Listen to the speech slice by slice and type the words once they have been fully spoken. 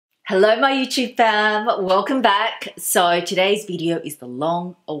Hello my YouTube fam, welcome back. So today's video is the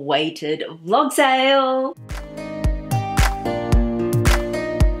long awaited vlog sale.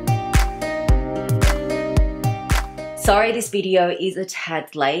 Sorry this video is a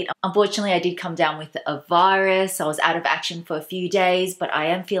tad late. Unfortunately I did come down with a virus. I was out of action for a few days, but I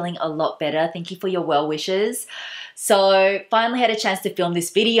am feeling a lot better. Thank you for your well wishes. So finally had a chance to film this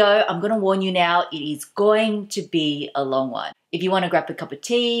video. I'm going to warn you now, it is going to be a long one. If you want to grab a cup of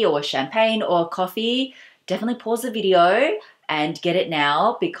tea or champagne or coffee, definitely pause the video and get it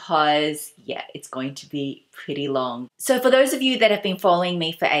now because yeah, it's going to be pretty long. So for those of you that have been following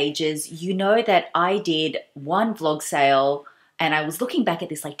me for ages, you know that I did one vlog sale and I was looking back at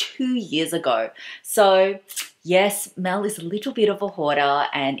this like 2 years ago. So yes, Mel is a little bit of a hoarder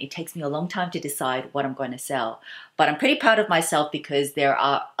and it takes me a long time to decide what I'm going to sell. But I'm pretty proud of myself because there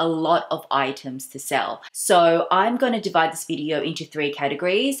are a lot of items to sell. So I'm going to divide this video into 3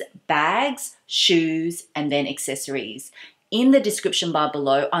 categories: bags, shoes, and then accessories. In the description bar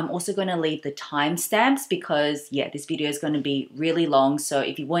below, I'm also going to leave the timestamps because yeah, this video is going to be really long. So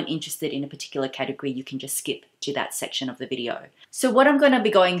if you weren't interested in a particular category, you can just skip to that section of the video. So what I'm going to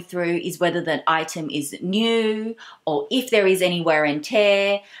be going through is whether the item is new or if there is any wear and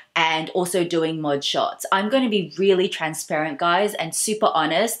tear, and also doing mod shots. I'm going to be really transparent, guys, and super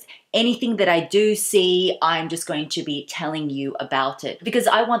honest. Anything that I do see, I'm just going to be telling you about it because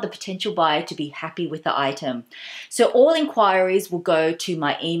I want the potential buyer to be happy with the item. So all inquiries will go to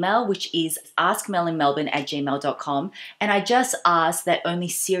my email, which is askmelinmelbourne@gmail.com. And I just ask that only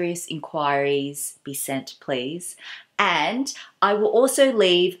serious inquiries be sent, please. And I will also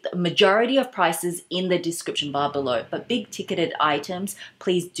leave the majority of prices in the description bar below. But big ticketed items,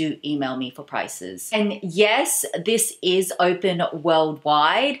 please do email me for prices. And yes, this is open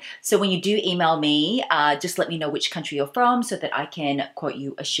worldwide. So when you do email me, just let me know which country you're from so that I can quote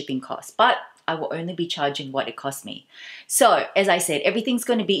you a shipping cost. But I will only be charging what it cost me. So as I said, everything's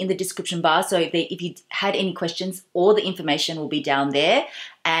going to be in the description bar. So if you had any questions, all the information will be down there.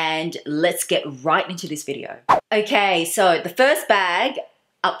 And let's get right into this video. Okay, so the first bag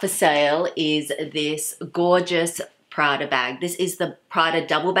up for sale is this gorgeous Prada bag. This is the Prada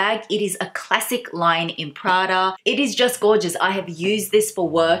double bag. It is a classic line in Prada. It is just gorgeous. I have used this for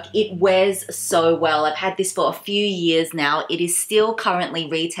work. It wears so well. I've had this for a few years now. It is still currently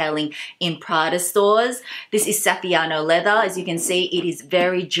retailing in Prada stores. This is Saffiano leather. As you can see, it is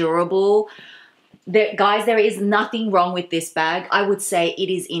very durable. Guys, there is nothing wrong with this bag. I would say it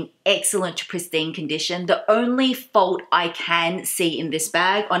is in excellent to pristine condition. The only fault I can see in this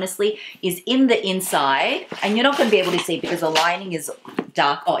bag, honestly, is in the inside. And you're not going to be able to see because the lining is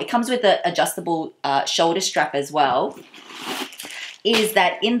dark. Oh, it comes with an adjustable shoulder strap as well. Is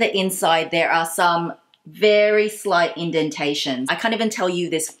that in the inside there are some very slight indentations. I can't even tell you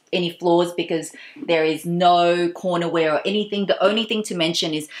there's any flaws because there is no corner wear or anything. The only thing to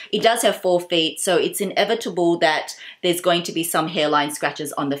mention is it does have 4 feet, so it's inevitable that there's going to be some hairline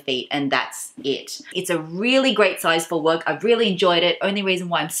scratches on the feet, and that's it. It's a really great size for work. I've really enjoyed it. Only reason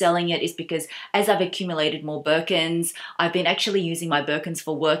why I'm selling it is because as I've accumulated more Birkins, I've been actually using my Birkins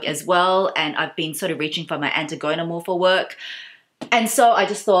for work as well, and I've been sort of reaching for my Antigona more for work. And so I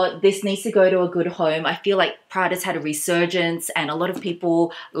just thought this needs to go to a good home. I feel like Prada's had a resurgence and a lot of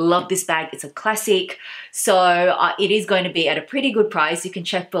people love this bag. It's a classic. So it is going to be at a pretty good price. You can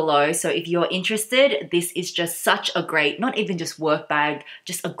check below. So if you're interested, this is just such a great, not even just work bag,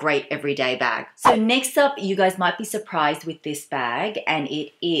 just a great everyday bag. So next up, you guys might be surprised with this bag, and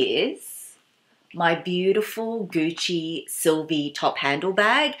it is my beautiful Gucci Sylvie top handle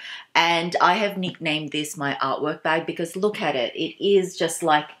bag. And I have nicknamed this my artwork bag because look at it. It is just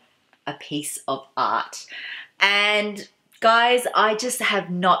like a piece of art. And guys, I just have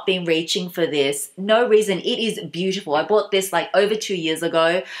not been reaching for this. No reason. It is beautiful. I bought this like over 2 years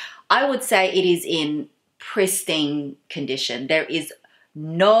ago. I would say it is in pristine condition. There is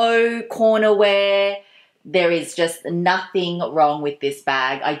no corner wear. There is just nothing wrong with this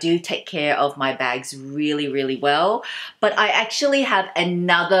bag. I do take care of my bags really, really well. But I actually have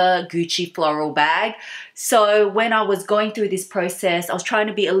another Gucci floral bag. So when I was going through this process, I was trying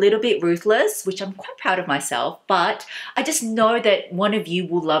to be a little bit ruthless, which I'm quite proud of myself. But I just know that one of you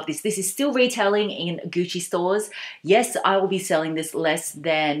will love this. This is still retailing in Gucci stores. Yes, I will be selling this less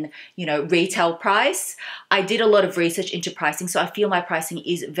than, you know, retail price. I did a lot of research into pricing, so I feel my pricing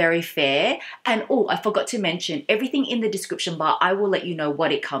is very fair. And oh, I forgot to mention, everything in the description bar, I will let you know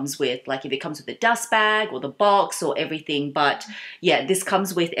what it comes with, like if it comes with the dust bag or the box or everything. But yeah, this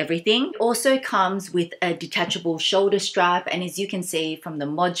comes with everything. It also comes with a a detachable shoulder strap, and as you can see from the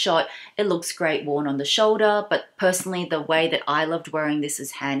mod shot, it looks great worn on the shoulder, but personally the way that I loved wearing this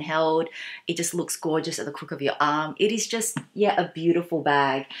is handheld. It just looks gorgeous at the crook of your arm. It is just, yeah, a beautiful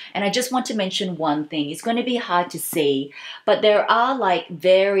bag. And I just want to mention one thing. It's going to be hard to see, but there are like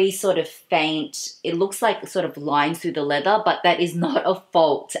very sort of faint, it looks like sort of lines through the leather, but that is not a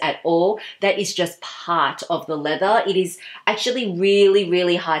fault at all. That is just part of the leather. It is actually really,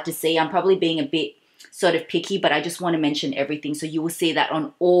 really hard to see. I'm probably being a bit sort of picky, but I just want to mention everything. So you will see that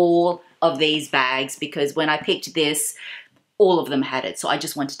on all of these bags, because when I picked this, all of them had it. So I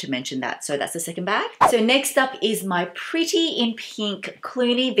just wanted to mention that. So that's the second bag. So next up is my Pretty in Pink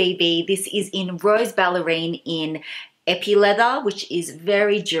Clooney VB. This is in Rose Ballerine in Epi leather, which is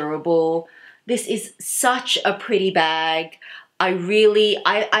very durable. This is such a pretty bag. I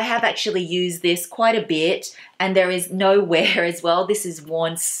have actually used this quite a bit, and there is no wear as well. This is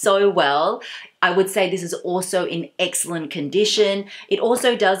worn so well. I would say this is also in excellent condition. It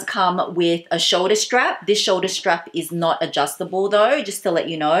also does come with a shoulder strap. This shoulder strap is not adjustable though, just to let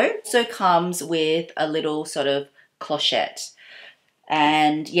you know. It also comes with a little sort of clochette.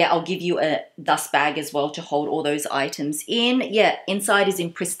 And yeah, I'll give you a dust bag as well to hold all those items in. Yeah, inside is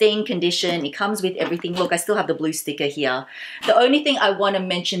in pristine condition. It comes with everything. Look, I still have the blue sticker here. The only thing I want to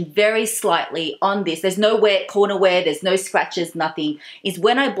mention very slightly on this, there's no corner wear, there's no scratches, nothing, is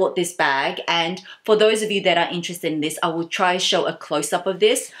when I bought this bag, and for those of you that are interested in this, I will try to show a close-up of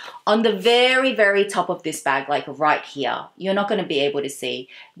this. On the very, very top of this bag, like right here, you're not going to be able to see.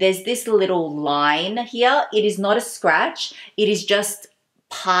 There's this little line here. It is not a scratch. It is just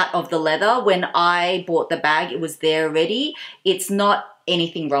part of the leather. When I bought the bag, it was there already. It's not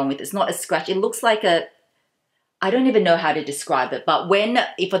anything wrong with it. It's not a scratch. It looks like a, I don't even know how to describe it, but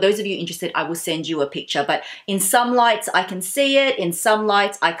for those of you interested, I will send you a picture. But in some lights, I can see it. In some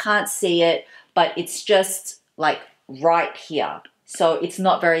lights, I can't see it, but it's just like right here. So it's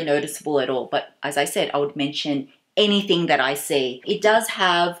not very noticeable at all. But as I said, I would mention anything that I see. It does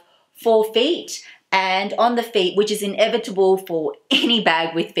have 4 feet, and on the feet, which is inevitable for any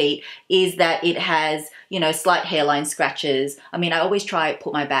bag with feet, is that it has, you know, slight hairline scratches. I mean, I always try to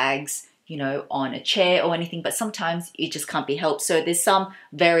put my bags, you know, on a chair or anything, but sometimes it just can't be helped. So there's some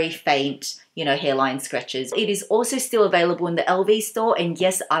very faint, you know, hairline scratches. It is also still available in the LV store, and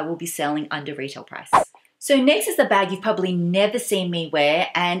yes, I will be selling under retail price. So next is the bag you've probably never seen me wear,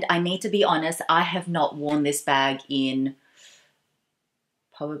 and I need to be honest, I have not worn this bag in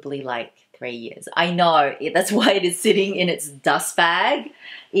probably like 3 years. I know, that's why it is sitting in its dust bag.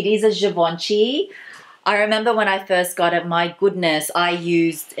 It is a Givenchy. I remember when I first got it, my goodness, I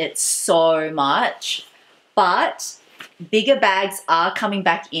used it so much, but bigger bags are coming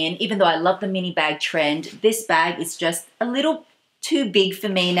back in. Even though I love the mini bag trend, this bag is just a little too big for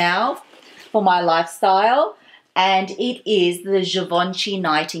me now, for my lifestyle, and it is the Givenchy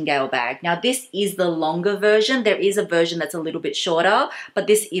Nightingale bag. Now this is the longer version. There is a version that's a little bit shorter, but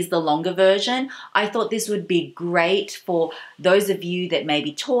this is the longer version. I thought this would be great for those of you that may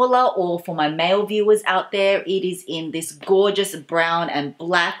be taller, or for my male viewers out there. It is in this gorgeous brown and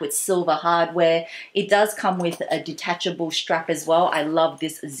black with silver hardware. It does come with a detachable strap as well. I love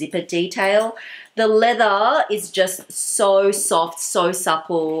this zipper detail. The leather is just so soft, so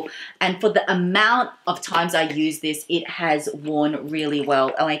supple, and for the amount of times I use this, it has worn really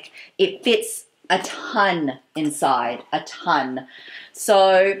well. Like, it fits a ton inside, a ton.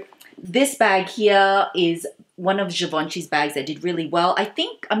 So this bag here is one of Givenchy's bags that did really well.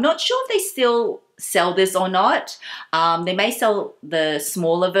 I'm not sure if they still sell this or not. They may sell the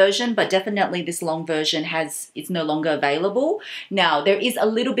smaller version, but definitely this long version it's no longer available. Now, there is a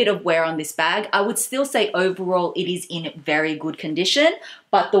little bit of wear on this bag. I would still say overall it is in very good condition,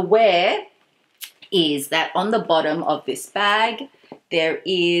 but the wear is that on the bottom of this bag, there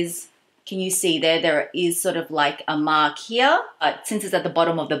is, can you see there is sort of like a mark here, but since it's at the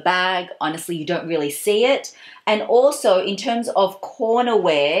bottom of the bag, honestly, you don't really see it. And also in terms of corner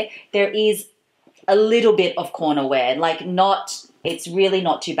wear, there is a little bit of corner wear, like it's really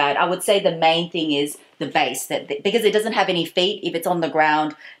not too bad. I would say the main thing is the base, because it doesn't have any feet. If it's on the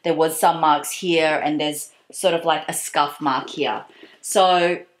ground, there was some marks here, and there's sort of like a scuff mark here.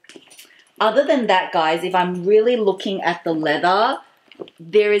 So other than that, guys, if I'm really looking at the leather,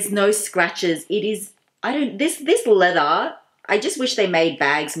 there is no scratches. It is, this leather, I just wish they made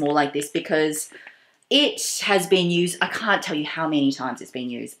bags more like this, because it has been used, I can't tell you how many times it's been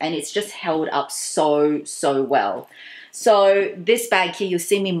used, and it's just held up so, so well. So this bag here, you'll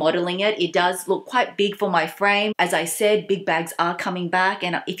see me modeling it. It does look quite big for my frame. As I said, big bags are coming back,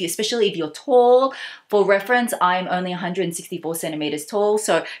 and especially if you're tall, for reference, I'm only 164 centimeters tall.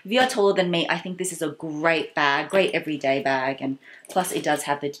 So if you're taller than me, I think this is a great bag, great everyday bag, and plus it does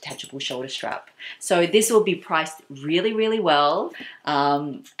have the detachable shoulder strap. So this will be priced really, really well.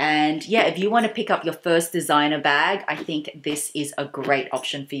 And yeah, if you want to pick up your first designer bag, I think this is a great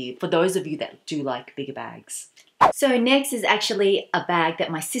option for you, for those of you that do like bigger bags. So next is actually a bag that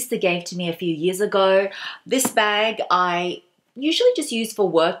my sister gave to me a few years ago. This bag I usually just use for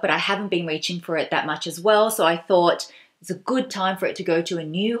work, but I haven't been reaching for it that much as well. So I thought it's a good time for it to go to a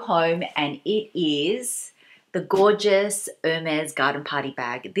new home, and it is the gorgeous Hermes Garden Party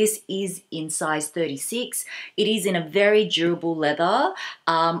bag. This is in size 36. It is in a very durable leather.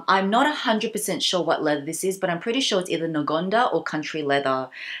 I'm not 100% sure what leather this is, but I'm pretty sure it's either Nagonda or country leather.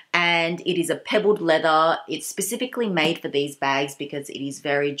 And it is a pebbled leather. It's specifically made for these bags because it is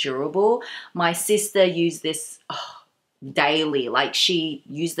very durable. My sister used this daily, like she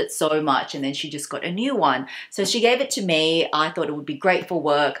used it so much, and then she just got a new one. So she gave it to me. I thought it would be great for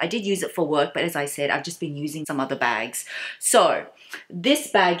work. I did use it for work, but as I said, I've just been using some other bags. So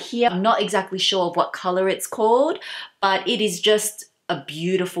this bag here, I'm not exactly sure of what color it's called, but it is just a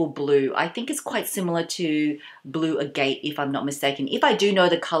beautiful blue. I think it's quite similar to blue agate, if I'm not mistaken. If I do know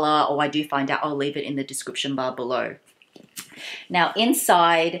the color or I do find out, I'll leave it in the description bar below. Now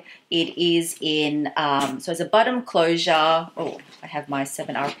inside it is in, so it's a bottom closure. Oh, I have my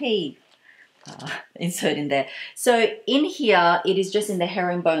 7RP insert in there. So in here, it is just in the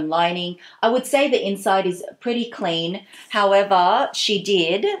herringbone lining. I would say the inside is pretty clean. However, she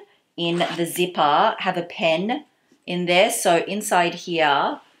did in the zipper have a pen in there. So inside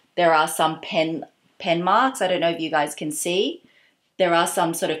here, there are some pen marks. I don't know if you guys can see. There are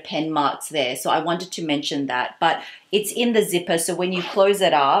some sort of pen marks there. So I wanted to mention that, but it's in the zipper. So when you close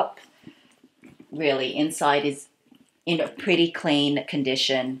it up, really inside is in a pretty clean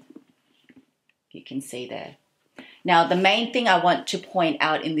condition. You can see there. Now, the main thing I want to point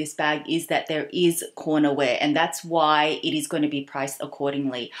out in this bag is that there is corner wear, and that's why it is going to be priced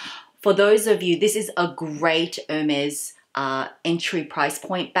accordingly. For those of you, this is a great Hermes entry price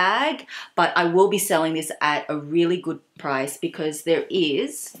point bag, but I will be selling this at a really good price because there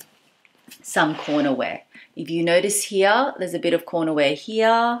is some corner wear. If you notice here, there's a bit of corner wear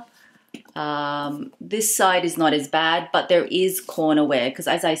here. This side is not as bad, but there is corner wear because,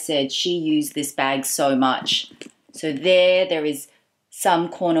 as I said, she used this bag so much. So there is some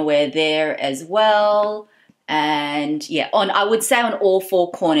corner wear there as well. And yeah, I would say on all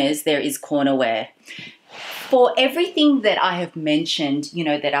four corners, there is corner wear. For everything that I have mentioned, you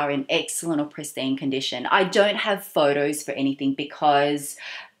know, that are in excellent or pristine condition, I don't have photos for anything because,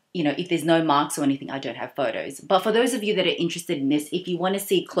 you know, if there's no marks or anything, I don't have photos. But for those of you that are interested in this, if you want to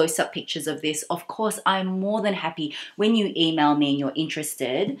see close-up pictures of this, of course, I'm more than happy when you email me and you're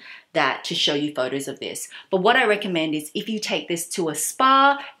interested to show you photos of this. But what I recommend is if you take this to a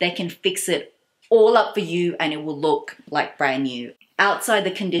spa, they can fix it all up for you and it will look like brand new. Outside,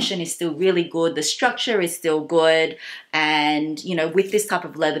 the condition is still really good. The structure is still good. And, you know, with this type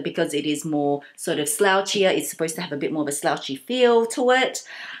of leather, because it is more sort of slouchier, it's supposed to have a bit more of a slouchy feel to it.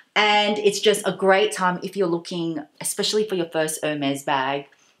 And it's just a great time if you're looking, especially for your first Hermes bag.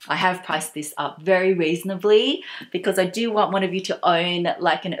 I have priced this up very reasonably because I do want one of you to own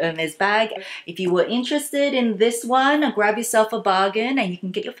like an Hermes bag. If you were interested in this one, grab yourself a bargain and you can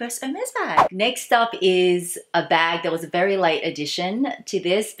get your first Hermes bag. Next up is a bag that was a very late addition to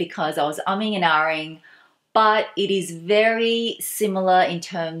this because I was umming and ahhing, but it is very similar in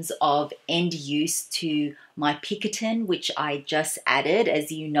terms of end use to my Picotin, which I just added,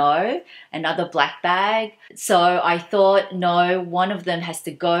 as you know, another black bag. So I thought, no, one of them has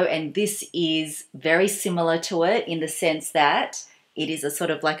to go, and this is very similar to it in the sense that it is a sort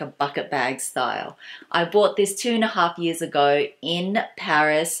of like a bucket bag style. I bought this 2.5 years ago in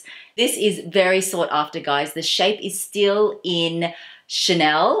Paris. This is very sought after, guys. The shape is still in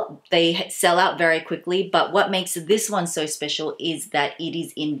Chanel. They sell out very quickly, but what makes this one so special is that it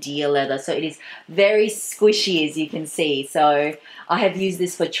is in deer leather. So it is very squishy, as you can see. So I have used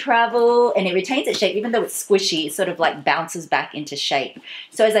this for travel and it retains its shape. Even though it's squishy, it sort of like bounces back into shape.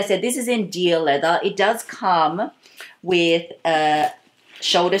 So as I said, this is in deer leather. It does come with a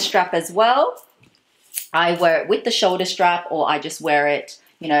shoulder strap as well. I wear it with the shoulder strap or I just wear it,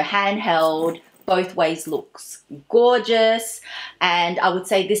 you know, handheld. Both ways looks gorgeous, and I would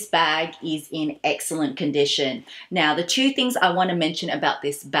say this bag is in excellent condition. Now, the two things I want to mention about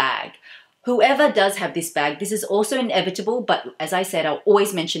this bag. Whoever does have this bag, this is also inevitable, but as I said, I'll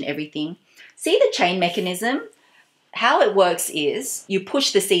always mention everything. See the chain mechanism? how it works is you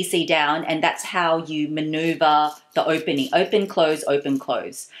push the CC down, and that's how you maneuver the opening. Open, close, open,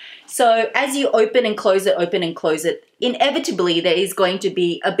 close. So as you open and close it, inevitably there is going to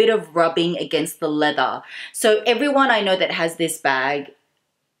be a bit of rubbing against the leather. So everyone I know that has this bag,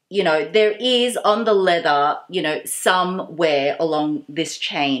 you know, there is on the leather, you know, some wear along this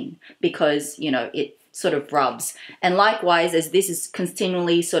chain because, you know, it sort of rubs. And likewise, as this is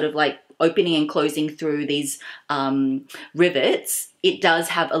continually sort of like opening and closing through these rivets, it does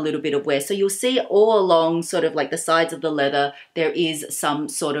have a little bit of wear. So you'll see all along sort of like the sides of the leather, there is some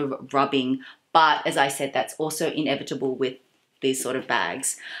sort of rubbing. But as I said, that's also inevitable with these sort of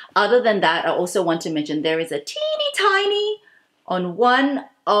bags. Other than that, I also want to mention there is a teeny tiny on one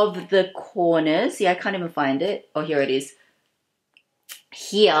of the corners. Yeah, I can't even find it. Oh, here it is.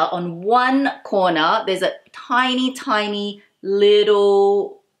 Here on one corner, there's a tiny, tiny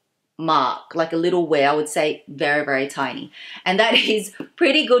little mark, like a little wear. I would say very, very tiny. And that is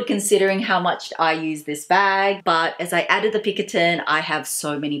pretty good considering how much I use this bag. But as I added the Picotin, I have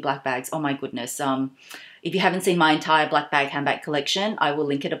so many black bags. Oh my goodness. If you haven't seen my entire black bag handbag collection, I will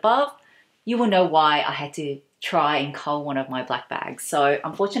link it above. You will know why I had to try and cull one of my black bags. So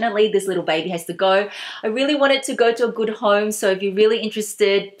unfortunately, this little baby has to go. I really want it to go to a good home. So if you're really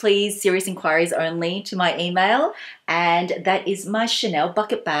interested, please serious inquiries only to my email. And that is my Chanel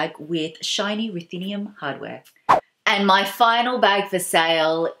bucket bag with shiny ruthenium hardware. And my final bag for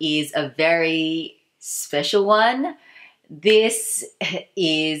sale is a very special one. This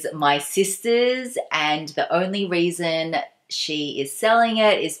is my sister's, and the only reason she is selling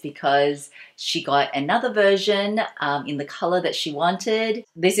it is because she got another version in the color that she wanted.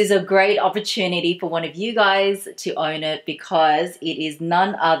 This is a great opportunity for one of you guys to own it because it is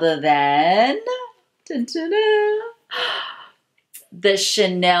none other than the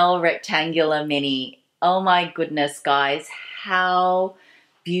Chanel Rectangular Mini. Oh my goodness, guys, how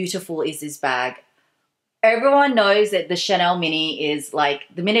beautiful is this bag? Everyone knows that the Chanel Mini is like,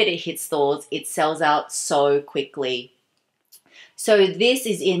 the minute it hits stores, it sells out so quickly. So this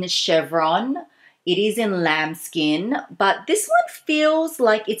is in chevron. It is in lambskin, but this one feels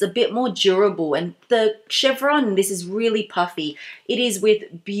like it's a bit more durable. And the chevron, this is really puffy. It is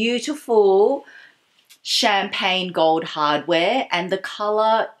with beautiful champagne gold hardware, and the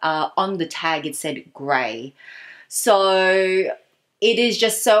color on the tag, it said gray. So it is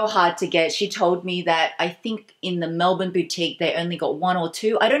just so hard to get. She told me that I think in the Melbourne boutique, they only got one or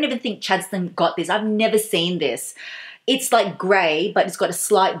two. I don't even think Chadstone got this. I've never seen this. It's like gray, but it's got a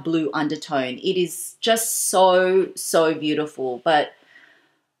slight blue undertone. It is just so, so beautiful. But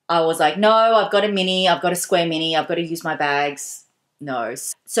I was like, no, I've got a mini. I've got a square mini. I've got to use my bags. No.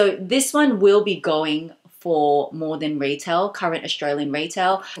 So this one will be going for more than retail, current Australian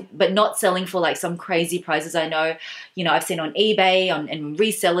retail, but not selling for like some crazy prices. I know, you know, I've seen on eBay and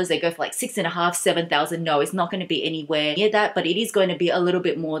resellers, they go for like 6,500, 7,000. No, it's not going to be anywhere near that, but it is going to be a little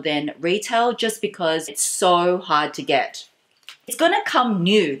bit more than retail just because it's so hard to get. It's going to come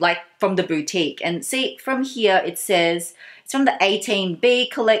new, like from the boutique. And see, from here, it says, it's from the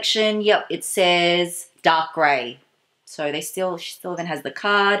 18B collection. Yep, it says dark gray. So she still even has the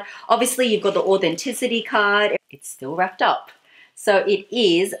card. Obviously, you've got the authenticity card. It's still wrapped up. So it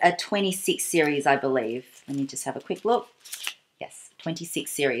is a 26 series, I believe. Let me just have a quick look. Yes,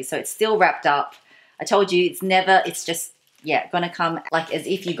 26 series. So it's still wrapped up. I told you it's just, yeah, gonna come like as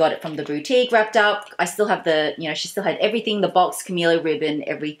if you got it from the boutique wrapped up. I still have the, you know, she still had everything, the box, camellia ribbon,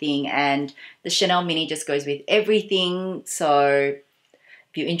 everything. And the Chanel Mini just goes with everything. So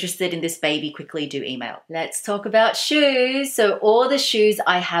if you're interested in this baby, quickly do email. Let's talk about shoes. So all the shoes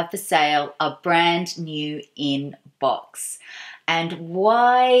I have for sale are brand new in box. And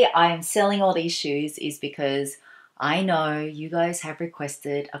why I'm selling all these shoes is because I know you guys have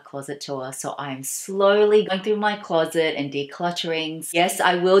requested a closet tour. So I'm slowly going through my closet and decluttering. Yes,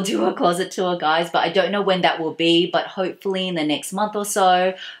 I will do a closet tour, guys, but I don't know when that will be, but hopefully in the next month or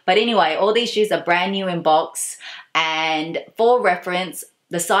so. But anyway, all these shoes are brand new in box. And for reference,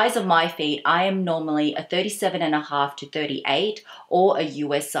 the size of my feet, I am normally a 37.5 to 38 or a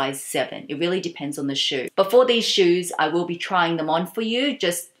US size 7. It really depends on the shoe. But for these shoes, I will be trying them on for you,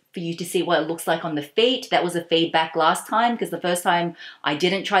 just for you to see what it looks like on the feet. That was a feedback last time because the first time I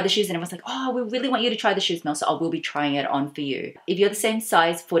didn't try the shoes and everyone's like, oh, we really want you to try the shoes, Mel, so I will be trying it on for you. If you're the same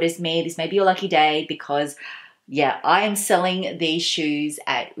size foot as me, this may be your lucky day because yeah, I am selling these shoes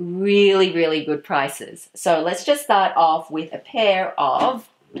at really, really good prices. So let's just start off with a pair of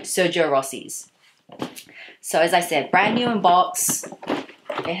Sergio Rossi's. So as I said, brand new in box.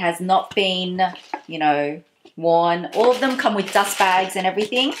 It has not been, you know, worn. All of them come with dust bags and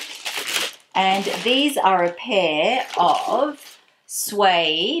everything. And these are a pair of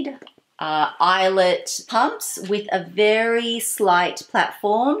suede eyelet pumps with a very slight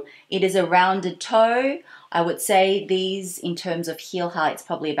platform. It is a rounded toe. I would say these, in terms of heel height,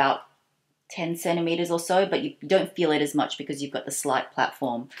 probably about 10 centimeters or so, but you don't feel it as much because you've got the slight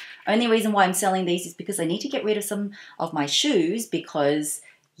platform. Only reason why I'm selling these is because I need to get rid of some of my shoes because,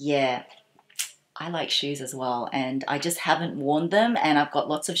 yeah, I like shoes as well, and I just haven't worn them, and I've got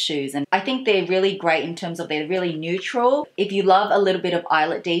lots of shoes, and I think they're really great in terms of they're really neutral. If you love a little bit of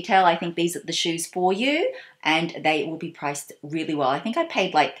eyelet detail, I think these are the shoes for you, and they will be priced really well. I think I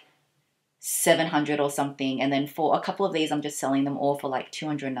paid like 700 or something, and then for a couple of these I'm just selling them all for like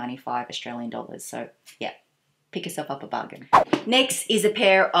 295 Australian dollars. So yeah, pick yourself up a bargain. Next is a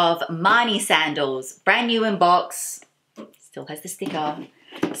pair of Marni sandals, brand new in box, still has the sticker.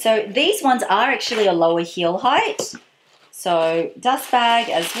 So these ones are actually a lower heel height, so dust bag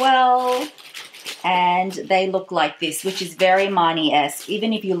as well, and they look like this, which is very Marni-esque.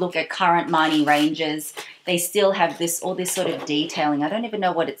 Even if you look at current Marni ranges, they still have all this sort of detailing. I don't even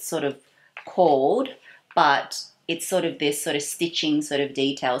know what it's sort of called, but it's sort of this sort of stitching sort of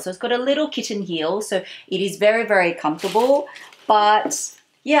detail. So it's got a little kitten heel, so it is very, very comfortable. But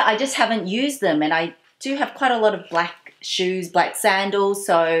yeah, I just haven't used them, and I do have quite a lot of black shoes, black sandals,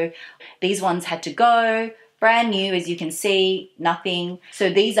 so these ones had to go. Brand new, as you can see, nothing. So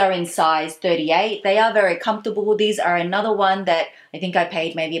these are in size 38. They are very comfortable. These are another one that I think I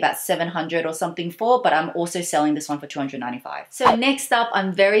paid maybe about 700 or something for, but I'm also selling this one for 295. So next up,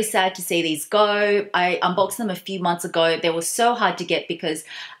 I'm very sad to see these go. I unboxed them a few months ago. They were so hard to get because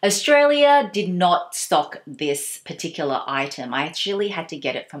Australia did not stock this particular item. I actually had to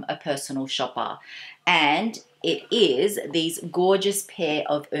get it from a personal shopper. And it is these gorgeous pair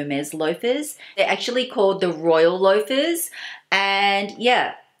of Hermes loafers. They're actually called the Royal Loafers. And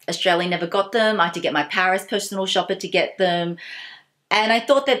yeah, Australia never got them. I had to get my Paris personal shopper to get them. And I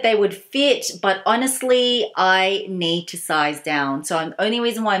thought that they would fit, but honestly, I need to size down. So the only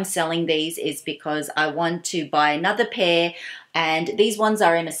reason why I'm selling these is because I want to buy another pair, and these ones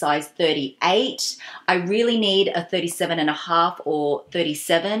are in a size 38. I really need a 37.5 or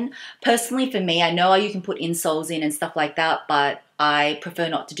 37. Personally, for me, I know you can put insoles in and stuff like that, but I prefer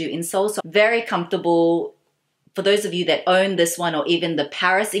not to do insoles. So very comfortable. For those of you that own this one, or even the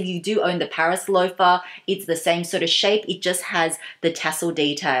Paris, if you do own the Paris loafer, it's the same sort of shape. It just has the tassel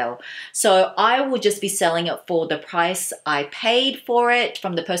detail. So I will just be selling it for the price I paid for it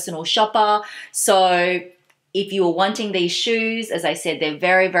from the personal shopper. So if you are wanting these shoes, as I said, they're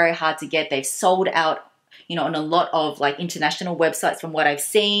very, very hard to get. They've sold out, you know, on a lot of like international websites from what I've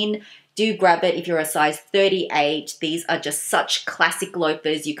seen. Do grab it if you're a size 38. These are just such classic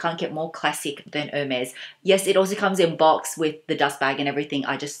loafers. You can't get more classic than Hermes. Yes, it also comes in box with the dust bag and everything.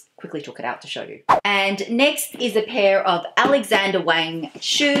 I just quickly took it out to show you. And next is a pair of Alexander Wang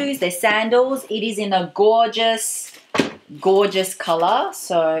shoes. They're sandals. It is in a gorgeous, gorgeous color.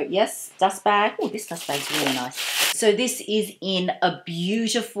 So yes, dust bag. Oh, this dust bag's really nice. So this is in a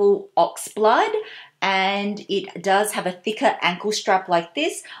beautiful oxblood, and it does have a thicker ankle strap like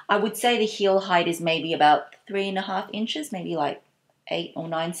this. I would say the heel height is maybe about 3.5 inches, maybe like 8 or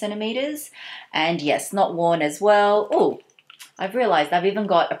 9 centimeters. And yes, not worn as well. Oh, I've realized I've even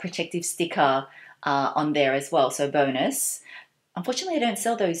got a protective sticker on there as well, so bonus. Unfortunately, I don't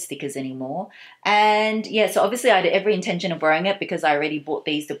sell those stickers anymore. And yeah, so obviously I had every intention of wearing it because I already bought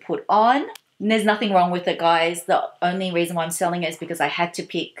these to put on. And there's nothing wrong with it, guys. The only reason why I'm selling it is because I had to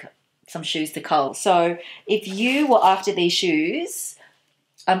pick some shoes to cull. So if you were after these shoes,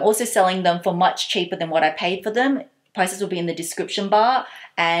 I'm also selling them for much cheaper than what I paid for them. Prices will be in the description bar,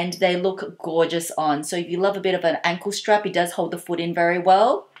 and they look gorgeous on. So if you love a bit of an ankle strap, it does hold the foot in very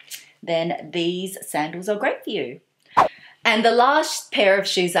well, then these sandals are great for you. And the last pair of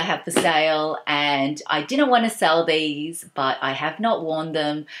shoes I have for sale, and I didn't want to sell these, but I have not worn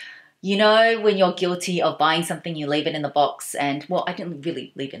them. You know, when you're guilty of buying something, you leave it in the box, and well, I didn't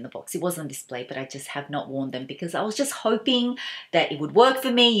really leave it in the box. It was on display, but I just have not worn them because I was just hoping that it would work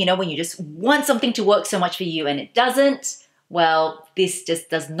for me. You know, when you just want something to work so much for you and it doesn't, well, this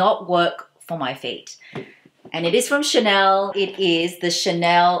just does not work for my feet. And it is from Chanel. It is the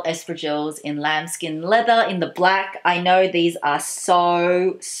Chanel espadrilles in lambskin leather in the black. I know these are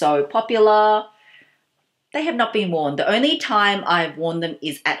so, so popular. They have not been worn. The only time I've worn them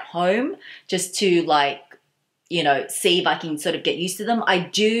is at home, just to like, you know, see if I can sort of get used to them. I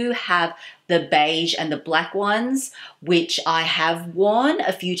do have the beige and the black ones, which I have worn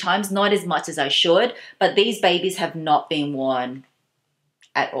a few times, not as much as I should, but these babies have not been worn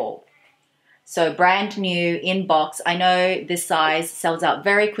at all. So brand new in box. I know this size sells out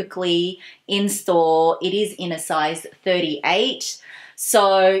very quickly in store. It is in a size 38.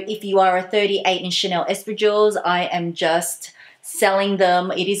 So if you are a 38 in Chanel espadrilles, I am just selling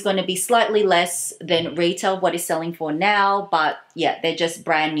them. It is going to be slightly less than retail what is selling for now, but yeah, they're just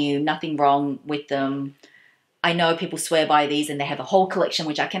brand new. Nothing wrong with them. I know people swear by these and they have a whole collection,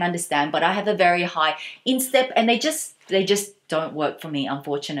 which I can understand, but I have a very high instep and they just don't work for me,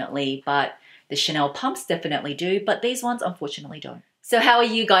 unfortunately. But the Chanel pumps definitely do, but these ones unfortunately don't. So how are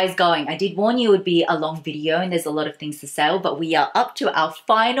you guys going? I did warn you it would be a long video and there's a lot of things to sell, but we are up to our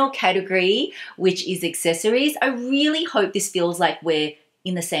final category, which is accessories. I really hope this feels like we're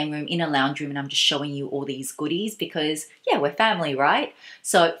in the same room, in a lounge room, and I'm just showing you all these goodies because, yeah, we're family, right?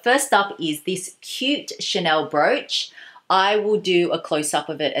 So first up is this cute Chanel brooch. I will do a close-up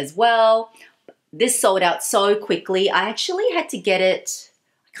of it as well. This sold out so quickly. I actually had to get it,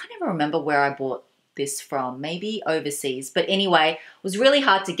 I can't even remember where I bought this from, maybe overseas. But anyway, it was really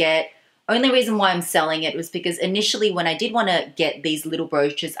hard to get. Only reason why I'm selling it was because initially when I did want to get these little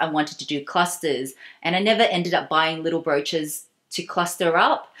brooches, I wanted to do clusters, and I never ended up buying little brooches to cluster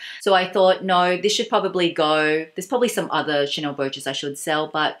up. So I thought, no, this should probably go. There's probably some other Chanel brooches I should sell,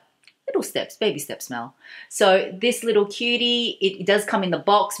 but little steps, baby steps, Mel. So this little cutie, it does come in the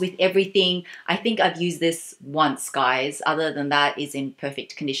box with everything. I think I've used this once, guys. Other than that, it's in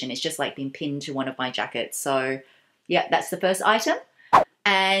perfect condition. It's just like been pinned to one of my jackets. So yeah, that's the first item.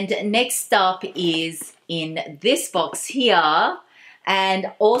 And next up is in this box here.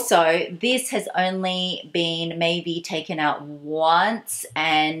 And also, this has only been maybe taken out once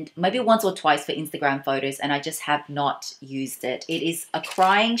and maybe once or twice for Instagram photos, and I just have not used it. It is a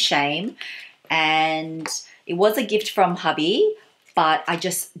crying shame, and it was a gift from hubby, but I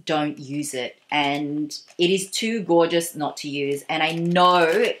just don't use it, and it is too gorgeous not to use. And I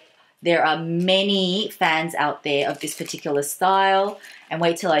know there are many fans out there of this particular style, and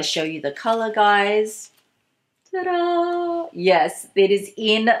wait till I show you the color, guys. Ta-da! Yes, it is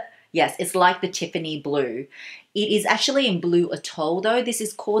in, yes, it's like the Tiffany blue. It is actually in blue atoll though. This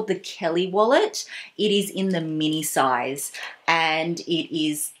is called the Kelly wallet. It is in the mini size and it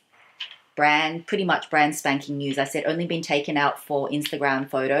is pretty much brand spanking new. As I said, only been taken out for Instagram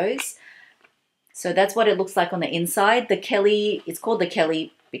photos. So that's what it looks like on the inside. The Kelly, it's called the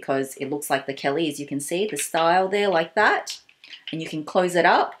Kelly because it looks like the Kelly, as you can see, the style there like that. And you can close it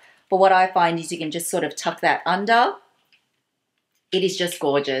up. But what I find is you can just sort of tuck that under. It is just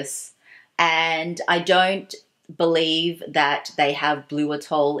gorgeous. And I don't believe that they have blue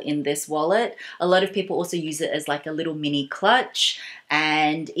atoll in this wallet. A lot of people also use it as like a little mini clutch.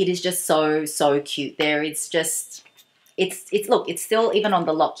 And it is just so, so cute there. It's just, look, it's still, even on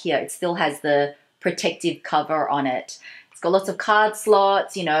the lock here, it still has the protective cover on it. It's got lots of card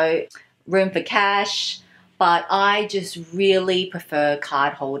slots, you know, room for cash. But I just really prefer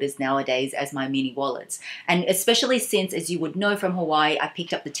card holders nowadays as my mini wallets. And especially since, as you would know from Hawaii, I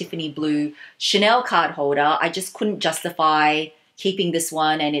picked up the Tiffany blue Chanel card holder. I just couldn't justify keeping this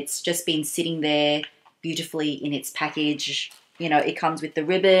one, and it's just been sitting there beautifully in its package. You know, it comes with the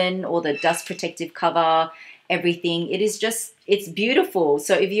ribbon or the dust protective cover, everything. It is just, it's beautiful.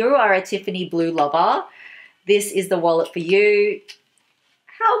 So if you are a Tiffany blue lover, this is the wallet for you.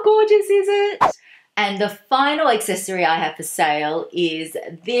 How gorgeous is it? And the final accessory I have for sale is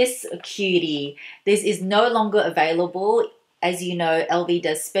this cutie. This is no longer available. As you know, LV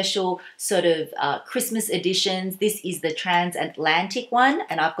does special sort of Christmas editions. This is the transatlantic one,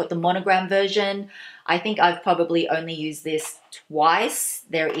 and I've got the monogram version. I think I've probably only used this twice.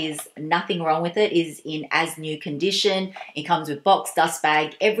 There is nothing wrong with it. It is in as new condition. It comes with box, dust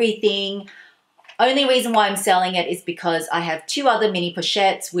bag, everything. Only reason why I'm selling it is because I have two other mini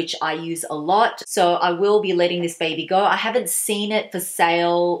pochettes, which I use a lot. So I will be letting this baby go. I haven't seen it for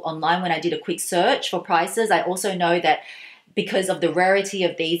sale online when I did a quick search for prices. I also know that because of the rarity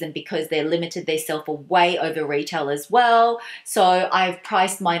of these and because they're limited, they sell for way over retail as well. So I've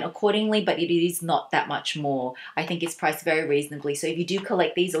priced mine accordingly, but it is not that much more. I think it's priced very reasonably. So if you do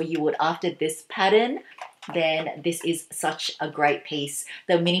collect these, or you would after this pattern, then this is such a great piece.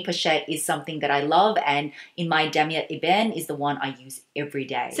 The mini pochette is something that I love, and in my damier eben is the one I use every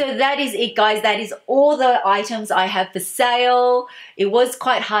day. So that is it, guys. That is all the items I have for sale. It was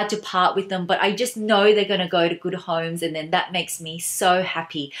quite hard to part with them, but I just know they're going to go to good homes, and then that makes me so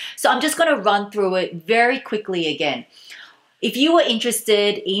happy. So I'm just going to run through it very quickly again. If you were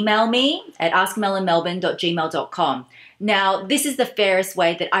interested, email me at askmelinmelbourne.gmail.com. Now, this is the fairest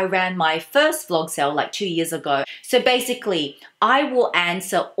way that I ran my first vlog sale like 2 years ago. So basically, I will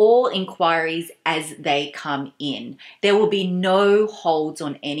answer all inquiries as they come in. There will be no holds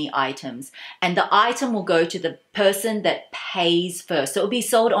on any items, and the item will go to the person that pays first. So it'll be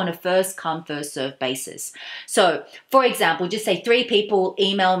sold on a first come, first serve basis. So for example, just say 3 people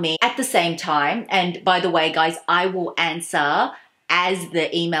email me at the same time. And by the way, guys, I will answer as the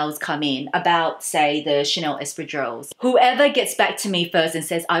emails come in about, say, the Chanel espadrilles. Whoever gets back to me first and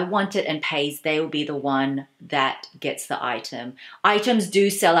says, I want it and pays, they will be the one that gets the item. Items do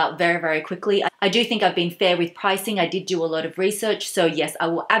sell out very, very quickly. I do think I've been fair with pricing. I did do a lot of research. So yes, I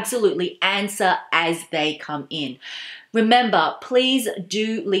will absolutely answer as they come in. Remember, please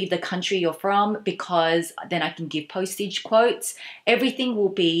do leave the country you're from, because then I can give postage quotes. Everything will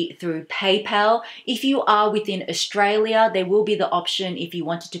be through PayPal. If you are within Australia, there will be the option if you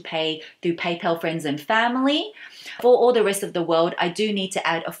wanted to pay through PayPal Friends and Family. For all the rest of the world, I do need to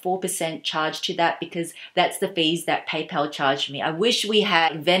add a 4% charge to that, because that's the fees that PayPal charged me. I wish we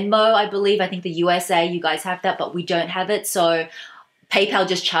had Venmo, I believe. I think the USA, you guys have that, but we don't have it. So PayPal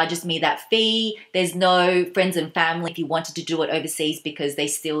just charges me that fee. There's no friends and family if you wanted to do it overseas, because they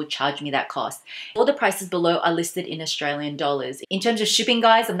still charge me that cost. All the prices below are listed in Australian dollars. In terms of shipping,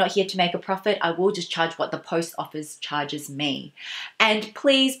 guys, I'm not here to make a profit. I will just charge what the post office charges me. And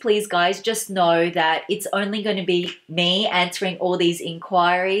please, please, guys, just know that it's only going to be me answering all these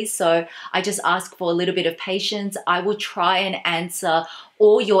inquiries. So I just ask for a little bit of patience. I will try and answer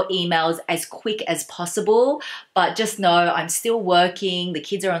all your emails as quick as possible, but just know I'm still working, the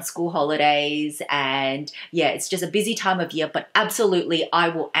kids are on school holidays, and yeah, it's just a busy time of year, but absolutely I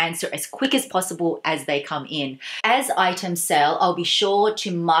will answer as quick as possible as they come in. As items sell, I'll be sure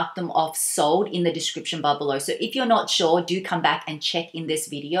to mark them off sold in the description bar below. So if you're not sure, do come back and check in this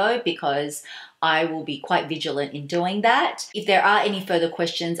video, because I will be quite vigilant in doing that. If there are any further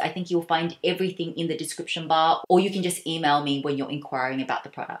questions, I think you'll find everything in the description bar, or you can just email me when you're inquiring about the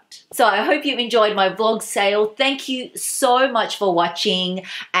product. So I hope you enjoyed my vlog sale. Thank you so much for watching,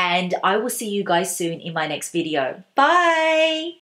 and I will see you guys soon in my next video. Bye!